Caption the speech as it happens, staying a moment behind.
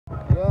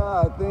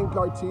Yeah, I think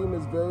our team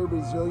is very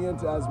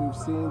resilient, as we've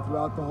seen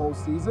throughout the whole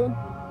season.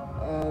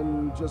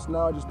 And just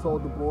now I just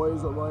told the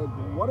boys, like,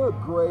 what a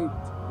great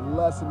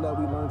lesson that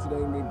we learned today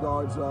in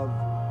regards of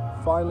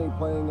finally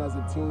playing as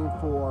a team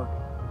for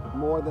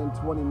more than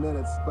 20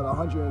 minutes, but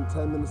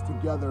 110 minutes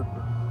together.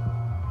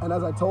 And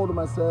as I told them,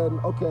 I said,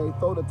 okay,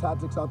 throw the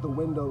tactics out the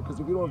window, because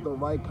if you don't have the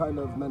right kind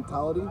of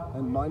mentality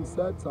and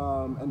mindset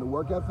and the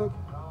work ethic,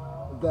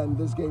 then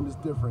this game is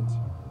different.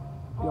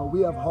 You know,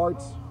 we have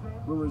hearts,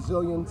 we're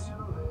resilient.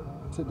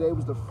 Today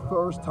was the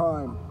first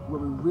time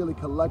where we really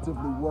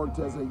collectively worked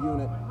as a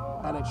unit,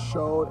 and it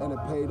showed and it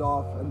paid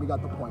off, and we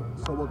got the point.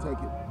 So we'll take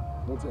it.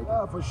 We'll take it.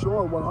 Yeah, for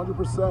sure,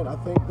 100%. I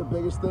think the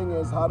biggest thing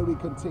is, how do we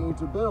continue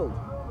to build?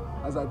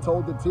 As I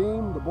told the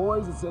team, the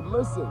boys, I said,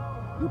 listen,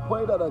 you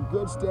played at a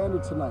good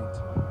standard tonight.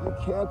 You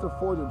can't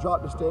afford to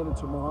drop the standard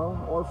tomorrow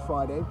or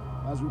Friday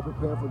as we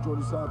prepare for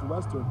Georgia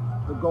Southwestern.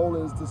 The goal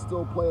is to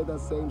still play at that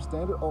same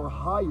standard or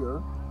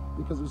higher,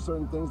 because there's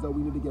certain things that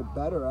we need to get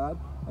better at.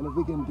 And if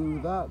we can do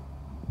that,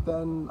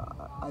 then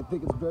I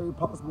think it's very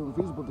possible and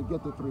feasible to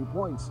get the 3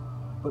 points.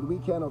 But we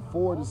can't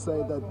afford to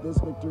say that this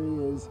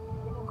victory is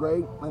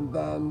great and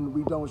then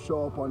we don't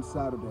show up on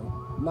Saturday.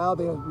 Now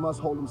they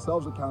must hold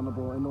themselves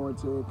accountable in order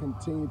to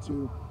continue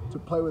to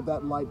play with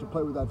that light, to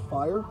play with that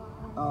fire,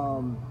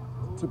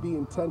 to be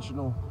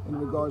intentional in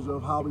regards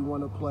of how we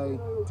want to play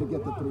to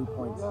get the 3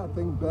 points. Yeah, I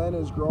think Ben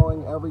is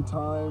growing every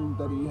time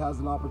that he has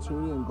an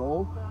opportunity and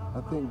goal.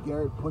 I think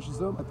Garrett pushes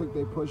him. I think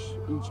they push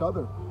each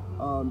other.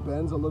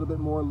 Ben's a little bit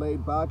more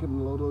laid back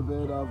and a little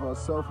bit of a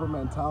surfer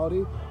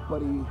mentality,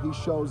 but he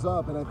shows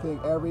up, and I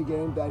think every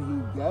game that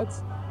he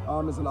gets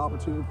is an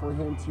opportunity for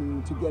him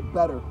to get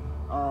better.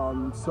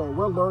 So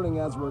we're learning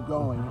as we're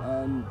going,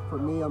 and for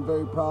me, I'm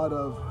very proud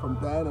from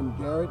Ben and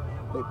Garrett.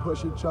 They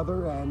push each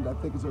other, and I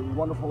think it's a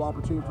wonderful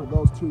opportunity for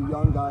those two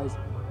young guys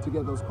to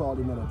get those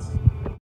quality minutes.